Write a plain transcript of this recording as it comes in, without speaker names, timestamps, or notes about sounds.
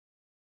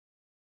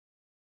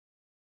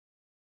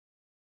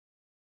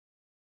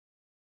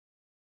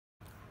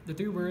The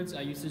three words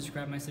I use to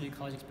describe my City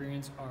College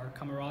experience are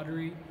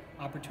camaraderie,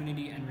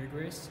 opportunity, and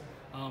rigorous.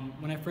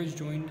 When I first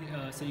joined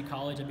City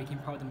College, I became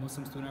part of the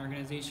Muslim student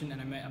organization,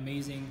 and I met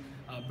amazing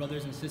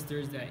brothers and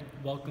sisters that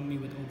welcomed me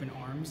with open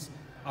arms.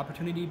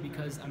 Opportunity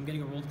because I'm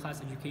getting a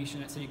world-class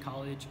education at City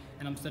College,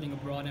 and I'm studying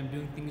abroad, and I'm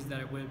doing things that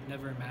I would have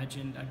never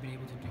imagined I'd be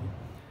able to do.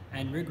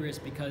 And rigorous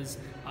because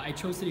I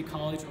chose City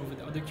College over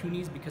the other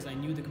CUNYs because I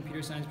knew the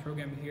computer science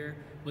program here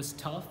was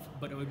tough,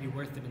 but it would be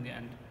worth it in the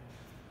end.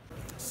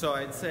 So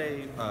I'd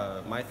say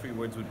my three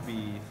words would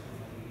be,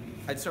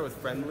 I'd start with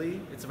friendly.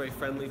 It's a very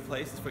friendly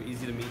place. It's very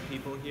easy to meet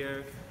people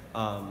here.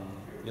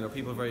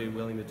 People are very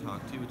willing to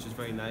talk to you, which is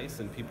very nice,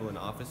 and people in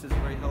offices are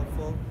very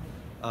helpful.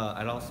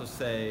 I'd also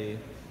say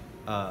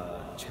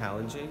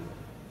challenging.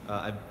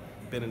 I've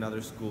been in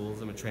other schools.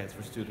 I'm a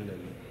transfer student,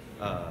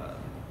 and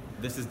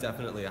this is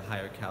definitely a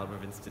higher caliber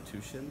of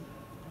institution.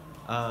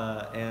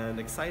 And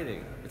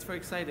exciting. It's very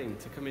exciting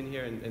to come in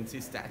here and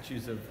see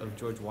statues of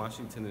George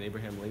Washington and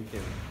Abraham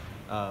Lincoln.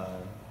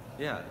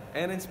 Yeah,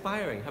 and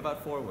inspiring. How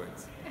about four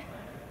words?